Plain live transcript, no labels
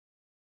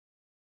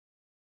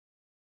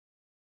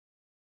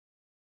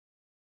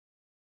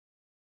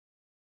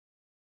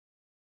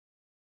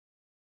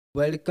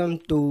Welcome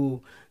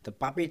to the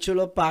Papi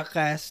Chulo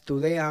podcast.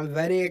 Today I'm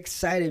very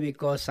excited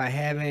because I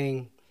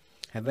having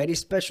a very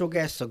special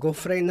guest, a good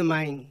friend of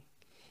mine.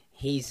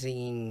 He's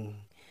a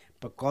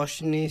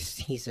percussionist,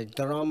 he's a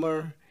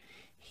drummer,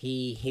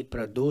 he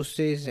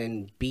produces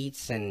and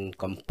beats and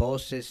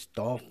composes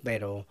stuff,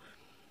 pero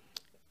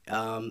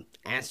I'm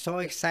so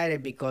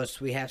excited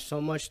because we have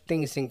so much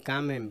things in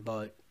common.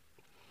 But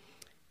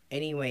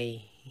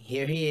anyway,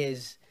 here he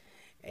is,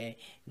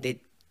 the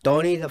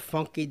Tony the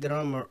Funky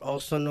Drummer,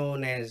 also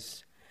known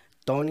as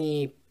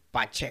Tony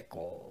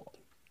Pacheco.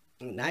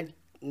 Not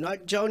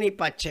not Johnny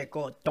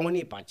Pacheco,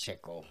 Tony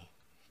Pacheco.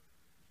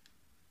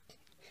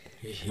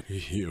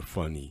 You're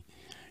funny.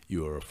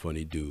 You are a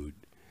funny dude.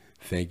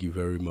 Thank you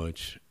very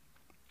much,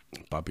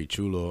 Papi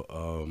Chulo.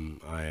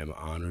 I am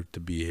honored to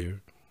be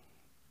here.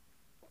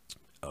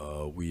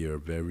 We are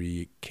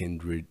very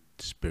kindred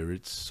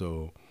spirits,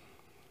 so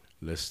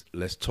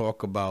let's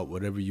talk about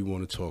whatever you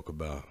want to talk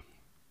about.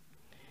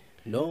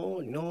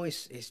 No,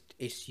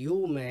 it's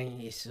you, man.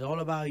 It's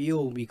all about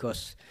you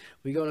because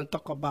we're gonna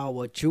talk about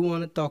what you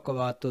wanna talk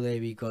about today.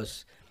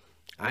 Because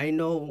I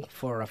know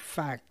for a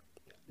fact,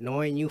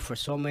 knowing you for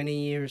so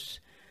many years,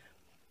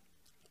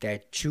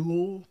 that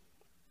you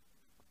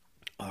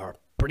are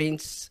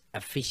Prince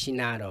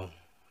aficionado,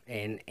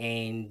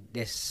 and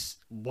this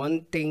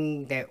one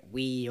thing that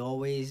we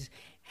always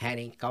had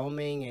in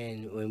common,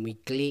 and when we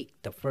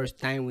clicked the first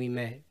time we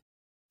met.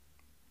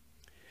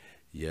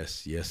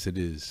 Yes, yes, it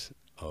is.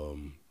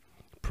 Um,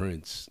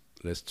 Prince,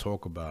 let's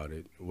talk about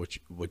it.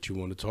 What you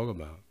want to talk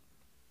about?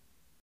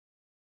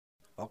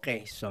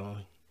 Okay, so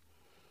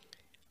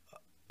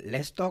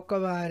let's talk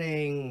about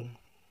the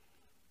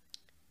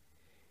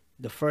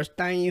first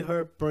time you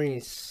heard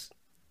Prince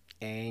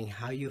and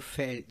how you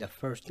felt the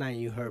first time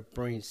you heard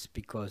Prince,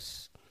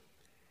 because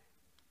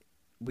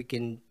we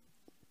can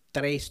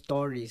trace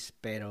stories,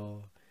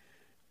 pero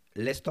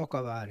let's talk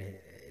about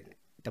it.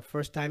 The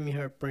first time you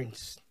heard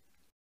Prince.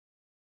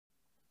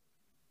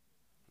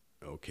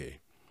 Okay.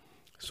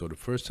 So the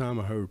first time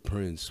I heard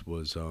Prince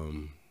was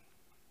it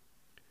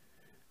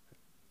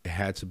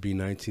had to be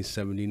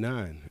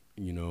 1979,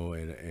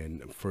 and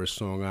the first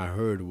song I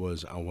heard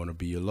was I Want to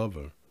Be Your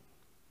Lover.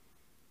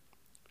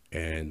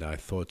 And I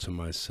thought to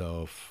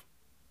myself,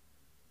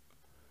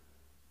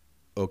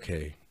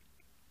 okay,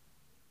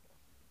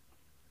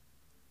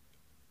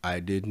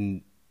 I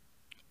didn't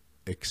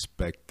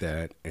expect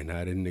that, and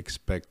I didn't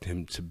expect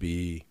him to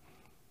be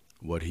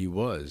what he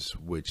was,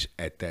 which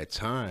at that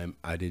time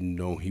I didn't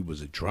know he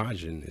was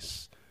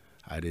androgynous.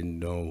 I didn't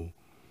know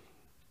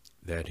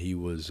that he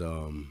was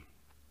a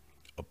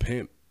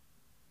pimp,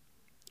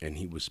 and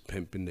he was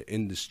pimping the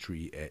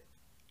industry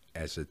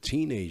as a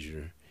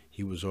teenager.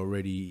 He was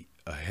already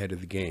ahead of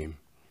the game,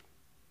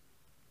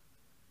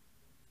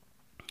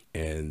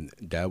 and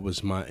that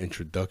was my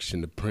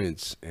introduction to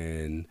Prince.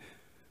 And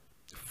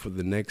for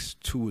the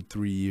next 2 or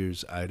 3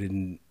 years, I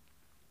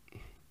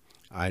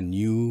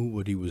knew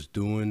what he was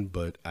doing,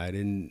 but I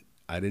didn't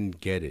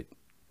get it.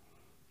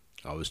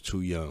 I was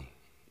too young.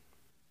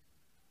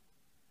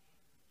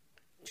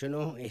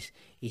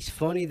 It's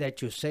funny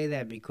that you say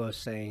that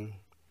because I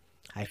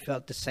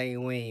felt the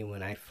same way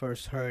when I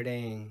first heard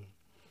I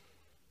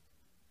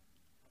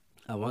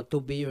Want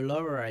to Be Your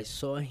Lover. I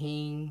saw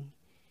him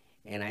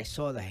and I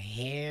saw the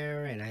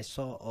hair and I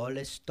saw all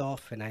this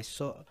stuff, and I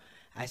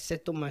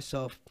said to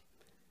myself,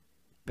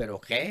 pero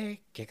qué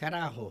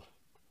carajo?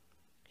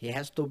 He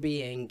has to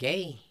be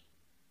gay,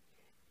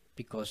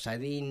 because I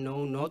didn't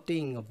know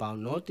nothing about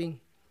nothing.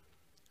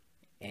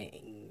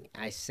 And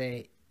I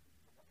said,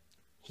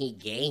 he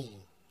gay,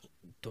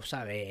 tú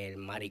sabes, el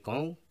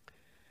maricón.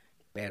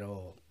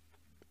 Pero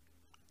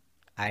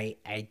I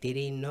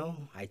didn't know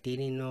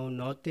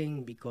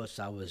nothing because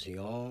I was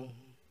young,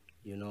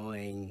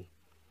 and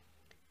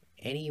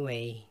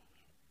anyway,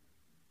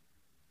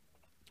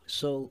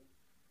 so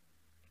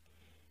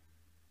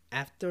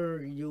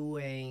after you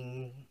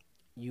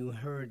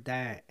heard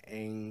that,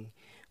 and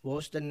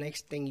what's the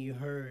next thing you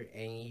heard,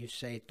 and you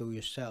say to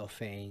yourself,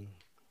 and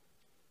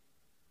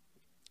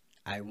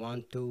I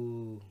want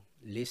to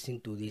listen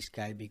to this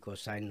guy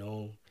because I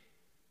know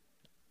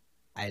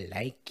I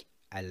like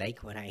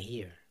what I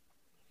hear.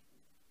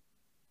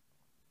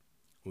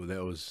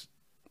 Well,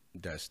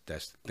 that's the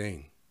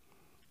thing.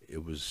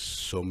 It was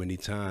so many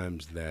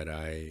times that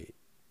I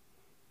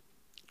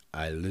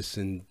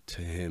listened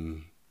to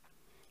him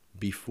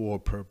before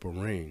Purple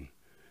Rain.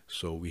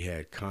 So we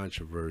had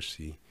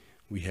Controversy,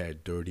 we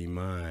had Dirty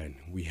Mind,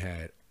 we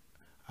had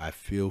I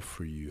Feel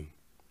For You,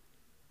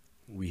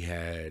 we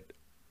had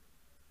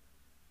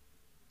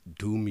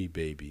Do Me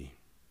Baby.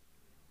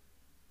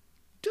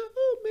 Do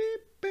me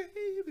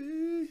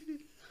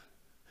baby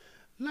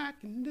like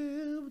you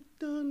never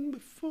done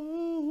before.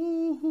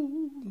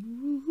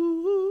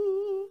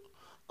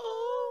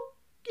 Oh,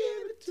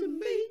 give it to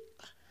me.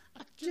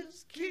 I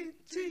just can't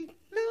take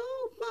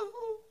no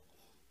more.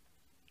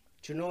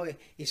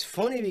 It's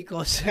funny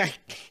because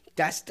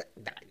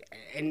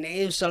and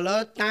there's a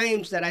lot of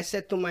times that I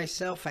said to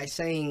myself, I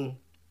saying,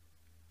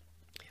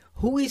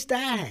 who is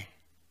that?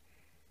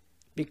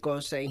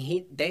 because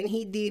he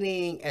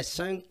did a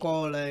song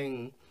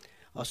calling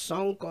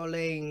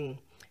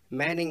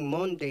Manning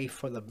Monday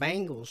for the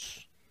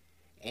Bengals,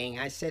 and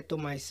I said to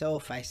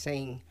myself, I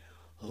saying,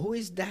 who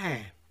is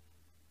that?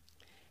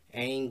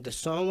 And the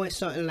song went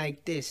something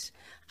like this.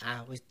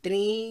 I was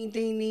ding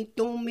ding ding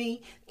to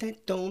me,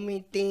 that to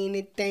me ding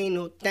ding ding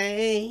no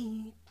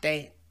ding,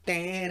 that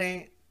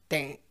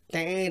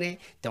that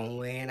don't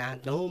when I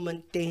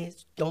don't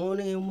this,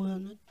 don't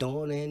wanna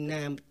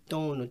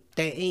don't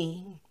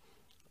ding.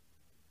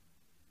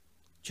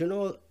 You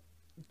know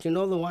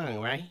the one,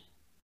 right?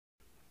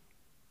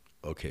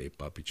 Okay,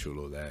 Papi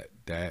Chulo, that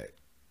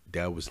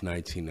was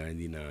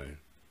 1999.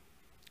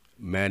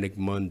 Manic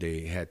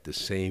Monday had the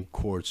same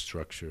chord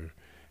structure,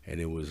 and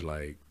it was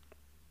like,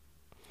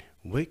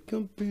 wake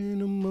up in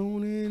the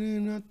morning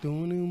and I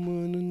don't even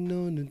wanna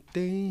know the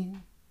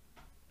thing.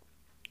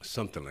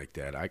 Something like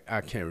that.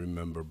 I can't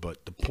remember,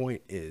 but the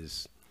point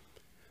is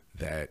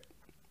that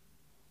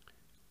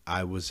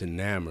I was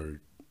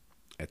enamored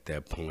at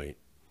that point.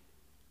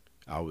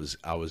 I was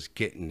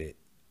getting it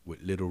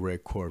with Little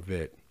Red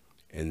Corvette,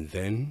 and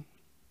then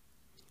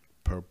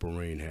Purple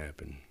Rain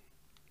happened.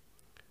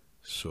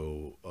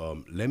 So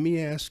let me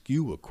ask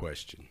you a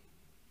question.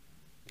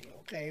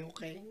 Okay,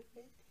 okay.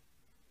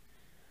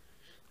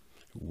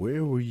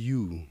 Where were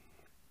you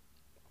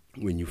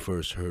when you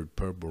first heard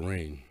Purple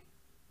Rain?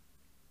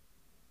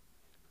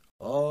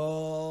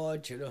 Oh,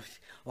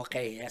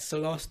 okay, that's a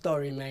long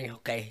story, man.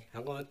 Okay,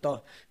 I'm gonna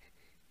talk.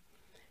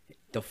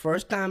 The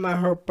first time I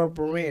heard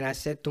Purple Rain, I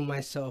said to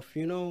myself,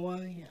 you know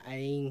what?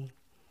 I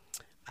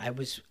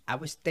was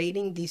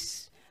dating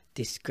this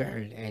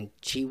girl, and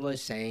she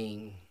was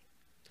saying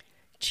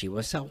she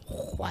was a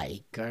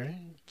white girl.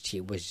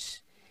 She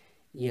was,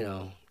 you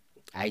know,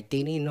 I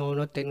didn't know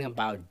nothing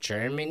about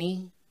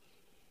Germany,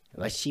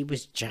 but she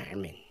was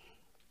German.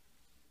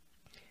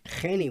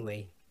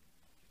 Anyway,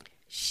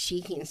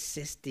 she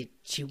insisted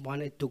she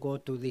wanted to go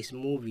to this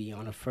movie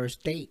on a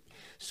first date,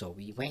 so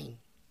we went.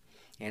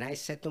 And I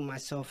said to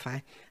myself,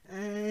 I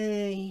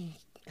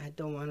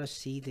don't want to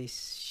see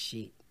this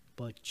shit,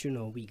 but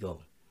we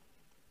go.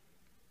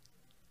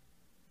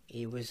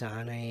 It was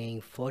on a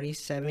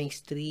 47th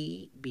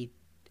Street,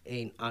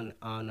 on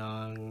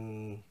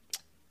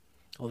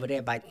over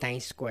there by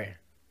Times Square,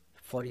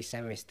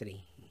 47th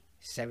Street,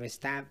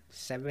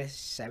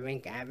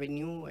 7th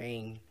Avenue,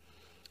 and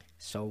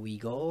so we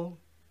go.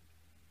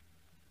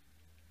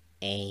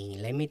 And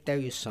let me tell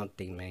you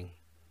something, man.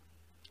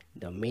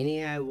 The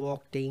minute I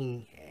walked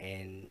in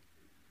and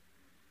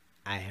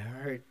I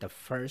heard the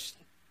first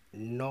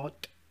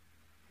note,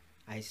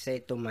 I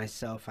said to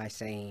myself, I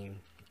say,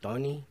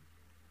 Tony,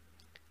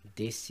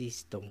 this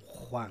is Don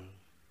Juan,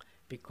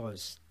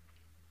 because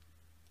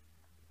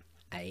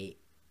I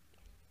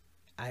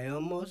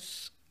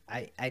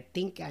I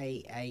think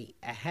I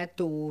had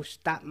to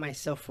stop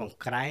myself from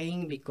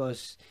crying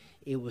because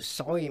it was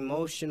so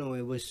emotional.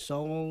 It was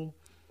so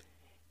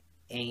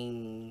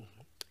in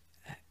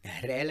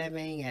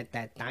relevant at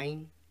that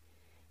time,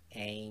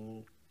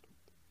 and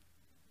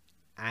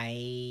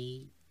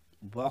I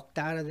walked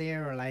out of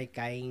there like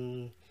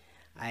I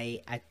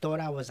thought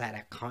I was at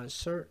a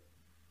concert,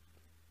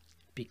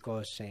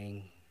 because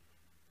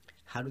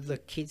how do the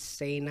kids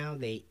say now?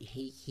 They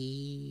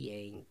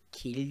he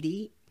killed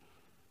it.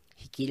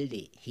 He killed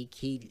it. He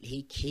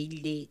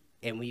killed it,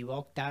 and we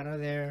walked out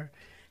of there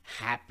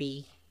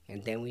happy,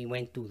 and then we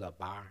went to the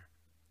bar.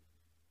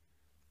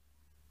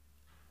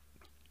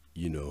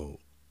 You know,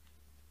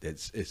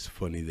 it's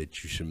funny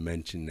that you should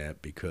mention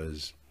that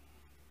because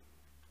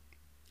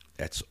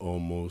that's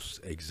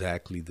almost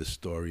exactly the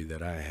story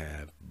that I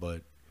have.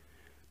 But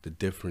the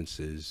difference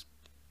is,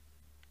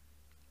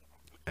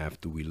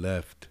 after we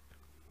left,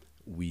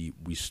 we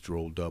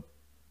strolled up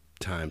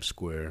Times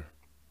Square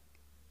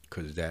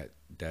because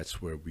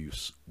that's where we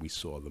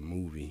saw the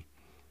movie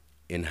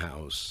in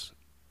house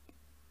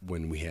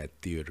when we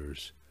had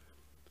theaters,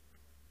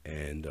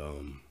 and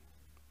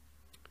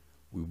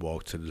we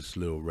walked to this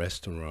little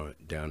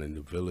restaurant down in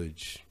the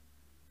village,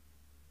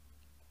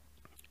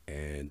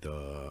 and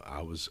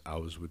I was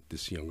with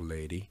this young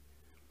lady,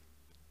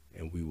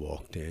 and we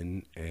walked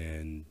in,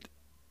 and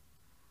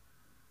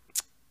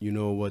you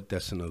know what?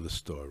 That's another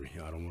story.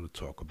 I don't want to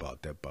talk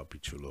about that,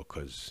 Papi Chulo,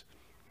 because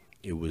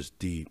it was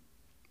deep,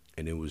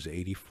 and it was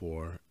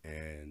 '84,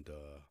 and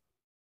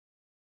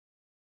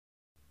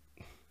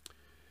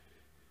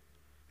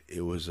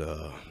it was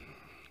a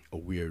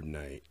weird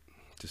night,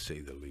 to say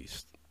the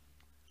least.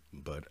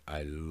 But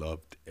I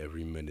loved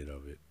every minute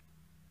of it.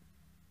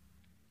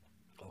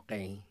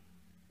 Okay,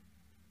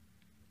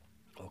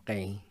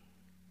 okay,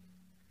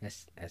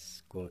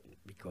 that's good,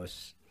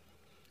 because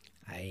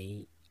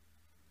I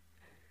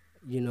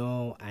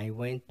I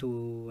went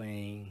to,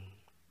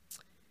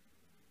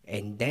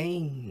 and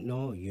then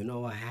no, you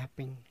know what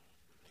happened,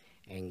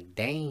 and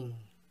then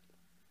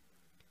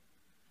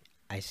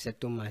I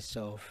said to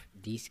myself,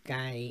 this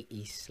guy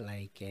is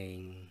like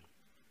in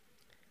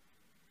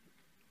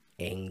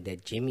the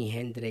Jimi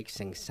Hendrix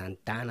and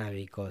Santana,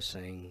 because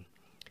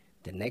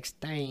the next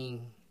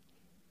time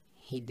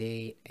he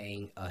did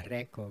a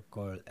record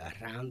called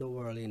Around the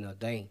World in a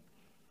Day.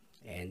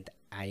 And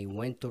I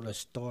went to the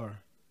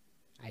store,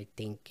 I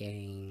think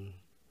it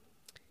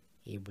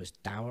was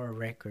Tower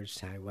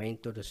Records. I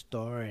went to the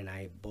store and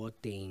I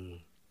bought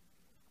the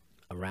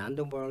Around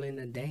the World in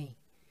a Day.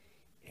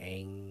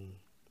 And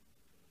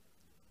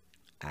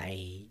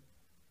I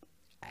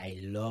I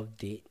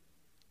loved it,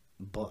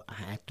 but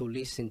I had to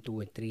listen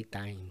to it 3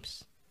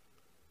 times.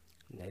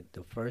 Like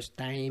the first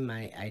time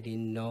I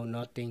didn't know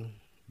nothing,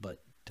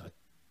 but the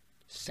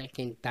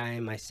second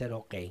time I said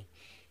okay.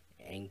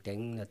 And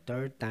then the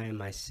third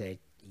time I said,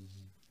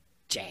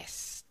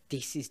 yes,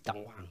 this is the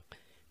one.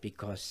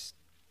 Because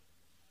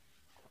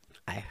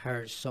I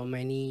heard so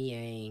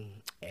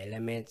many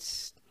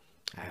elements.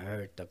 I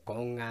heard the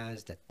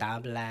congas, the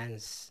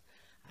tablas.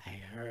 I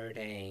heard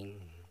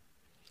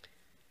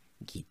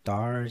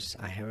guitars.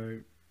 I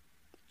heard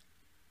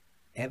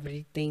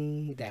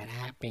everything that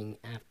happened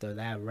after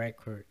that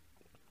record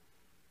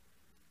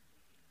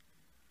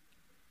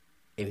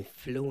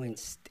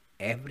influenced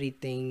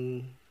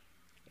everything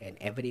and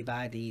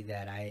everybody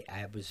that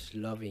I was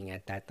loving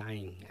at that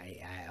time.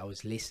 I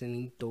was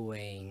listening to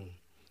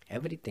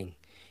everything.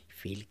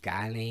 Phil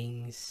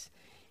Collins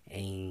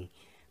and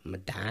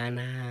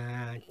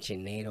Madonna,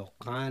 Sinead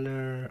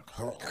O'Connor.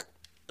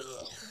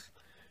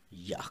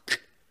 Yuck.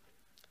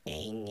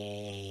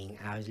 And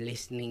I was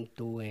listening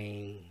to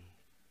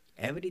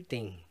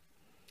everything.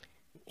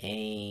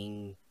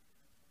 And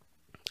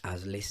I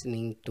was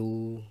listening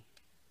to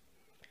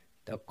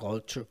the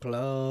Culture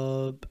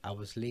Club. I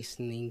was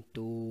listening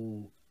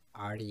to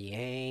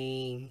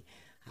RDA.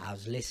 I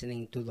was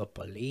listening to the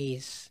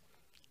Police.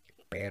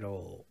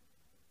 Pero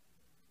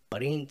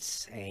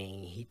Prince,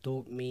 and he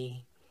told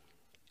me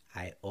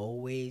I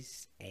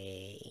always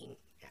I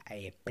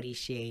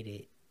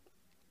appreciated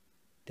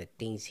the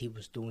things he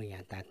was doing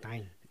at that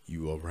time.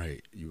 You are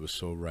right. You were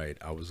so right.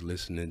 I was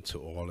listening to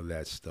all of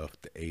that stuff,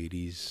 the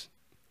 80s.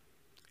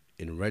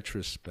 In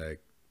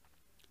retrospect,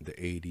 the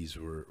 80s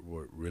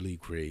were really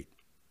great,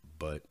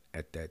 but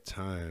at that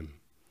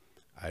time,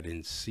 I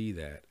didn't see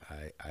that.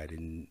 I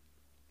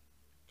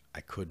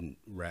couldn't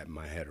wrap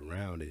my head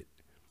around it.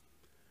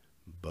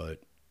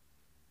 But,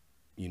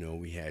 you know,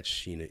 we had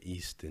Sheena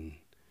Easton,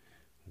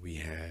 we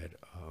had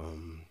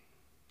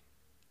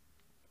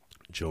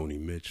Joni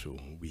Mitchell,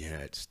 we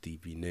had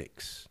Stevie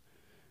Nicks.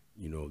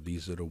 You know,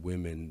 these are the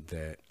women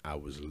that I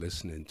was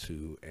listening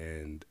to,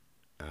 and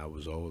I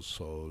was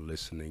also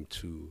listening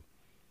to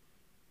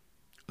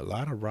a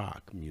lot of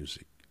rock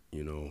music.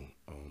 You know,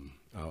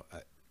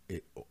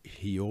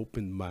 he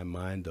opened my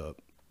mind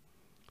up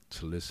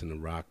to listen to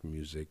rock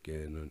music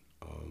and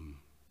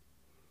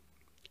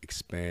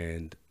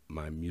expand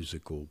my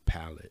musical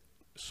palette,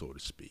 so to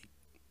speak.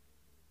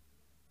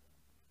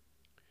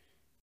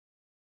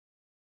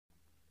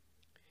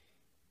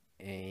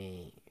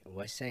 And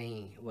what's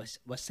saying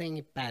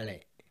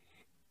palette?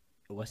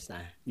 What's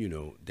that? You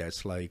know,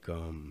 that's like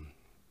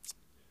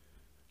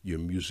your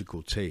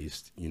musical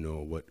taste. You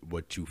know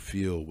what you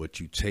feel, what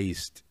you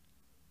taste,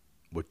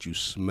 what you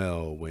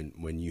smell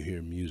when you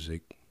hear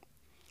music.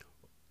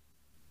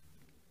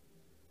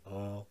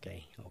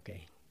 Okay,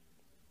 okay.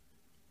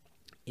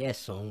 Yes,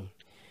 so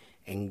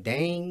and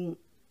then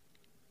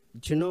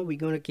you know we're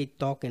gonna keep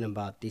talking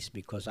about this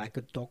because I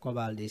could talk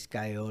about this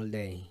guy all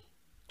day,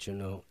 you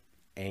know.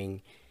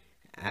 And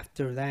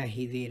after that,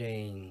 he did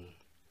a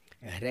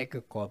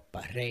record called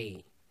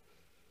Parade,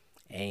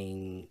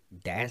 and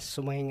that's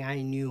when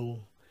I knew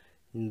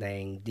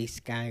then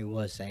this guy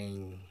was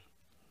a.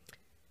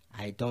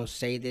 I don't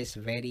say this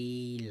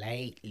very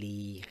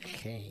lightly,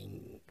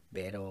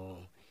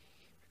 pero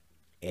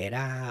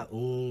era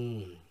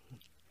un.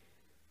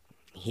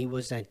 He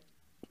was a.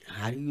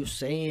 How do you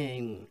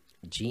say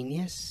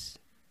genius?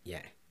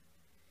 Yeah,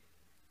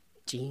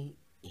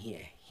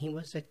 yeah. He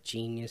was a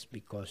genius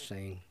because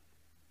I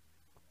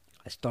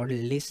started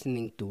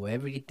listening to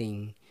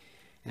everything.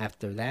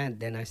 After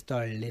that, then I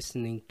started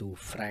listening to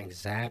Frank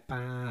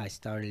Zappa. I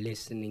started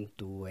listening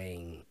to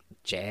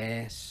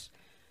jazz.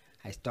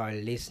 I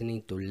started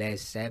listening to Led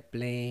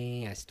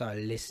Zeppelin. I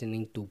started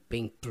listening to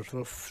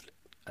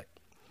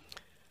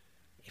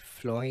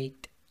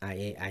Floyd.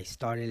 I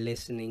started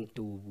listening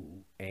to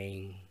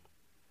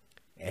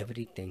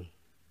everything.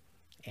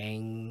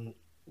 And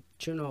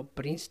you know,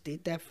 Prince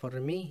did that for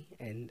me,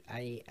 and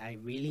I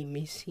really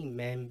miss him,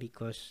 man,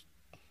 because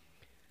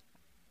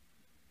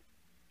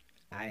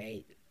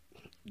I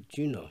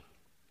you know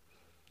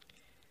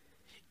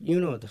you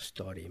know the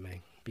story,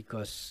 man,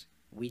 because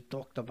we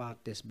talked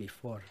about this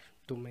before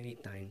too many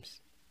times.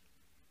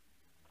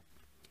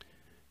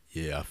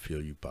 Yeah, I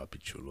feel you,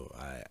 Papi Chulo.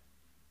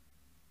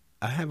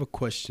 I have a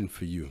question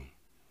for you.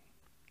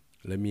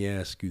 Let me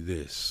ask you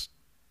this.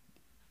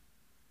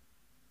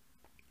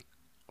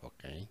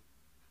 Okay.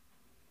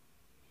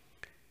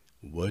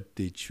 What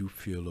did you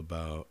feel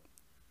about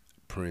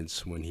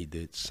Prince when he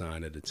did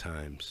Sign of the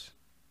Times?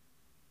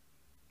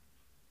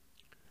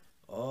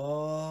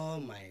 Oh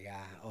my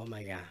god, oh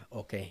my god.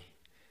 Okay,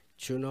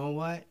 you know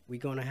what, we're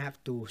gonna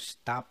have to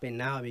stop it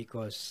now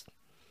because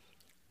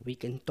We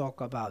can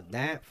talk about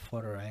that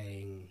for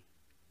a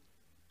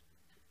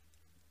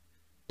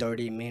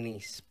 30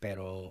 minutes,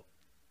 pero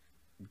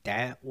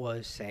that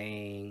was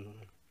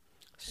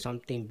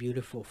something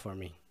beautiful for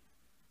me.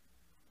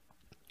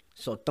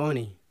 So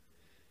Tony,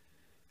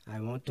 I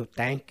want to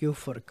thank you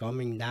for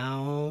coming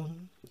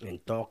down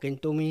and talking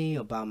to me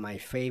about my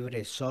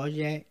favorite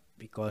subject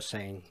because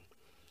I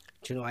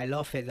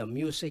love the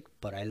music,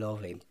 but I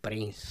love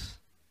Prince,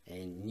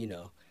 and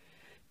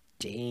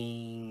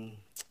thing,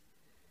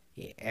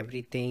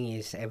 everything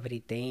is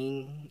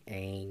everything,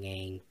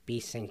 and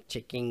peace and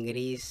chicken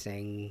grease,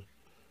 and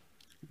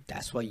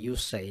that's what you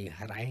say,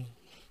 right?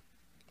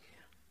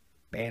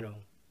 Pero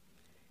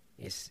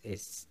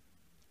it's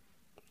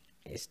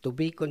to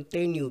be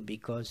continued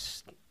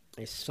because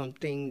it's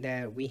something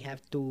that we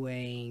have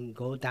to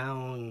go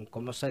down,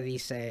 como se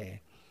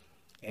dice,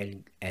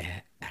 el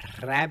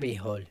rabbit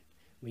hole.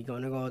 We're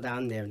gonna go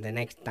down there the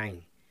next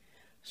time.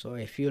 So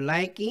if you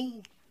like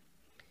it,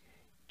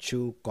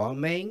 you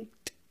comment,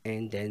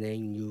 and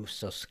then you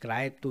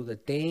subscribe to the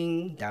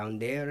thing down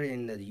there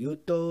in the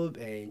YouTube,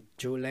 and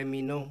you let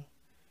me know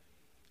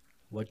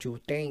what you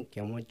think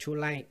and what you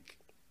like.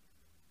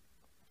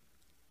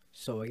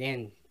 So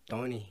again,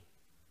 Tony,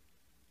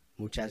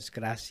 muchas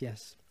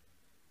gracias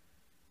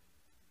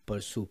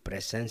por su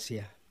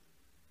presencia.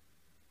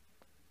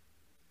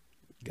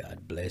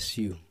 God bless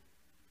you,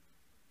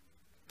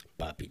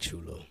 Papi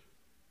Chulo.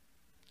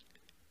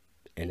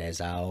 And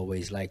as I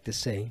always like to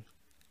say,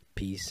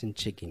 peace and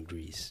chicken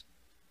grease.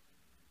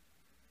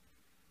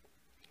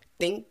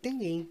 That's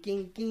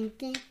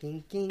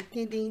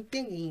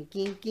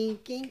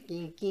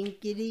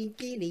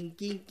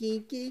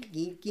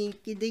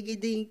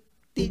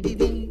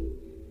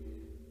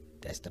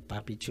the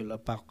Papi Chulo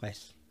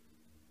podcast.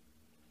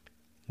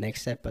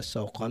 Next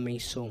episode coming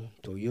soon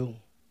to you.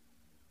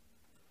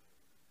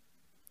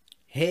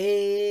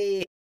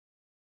 Hey!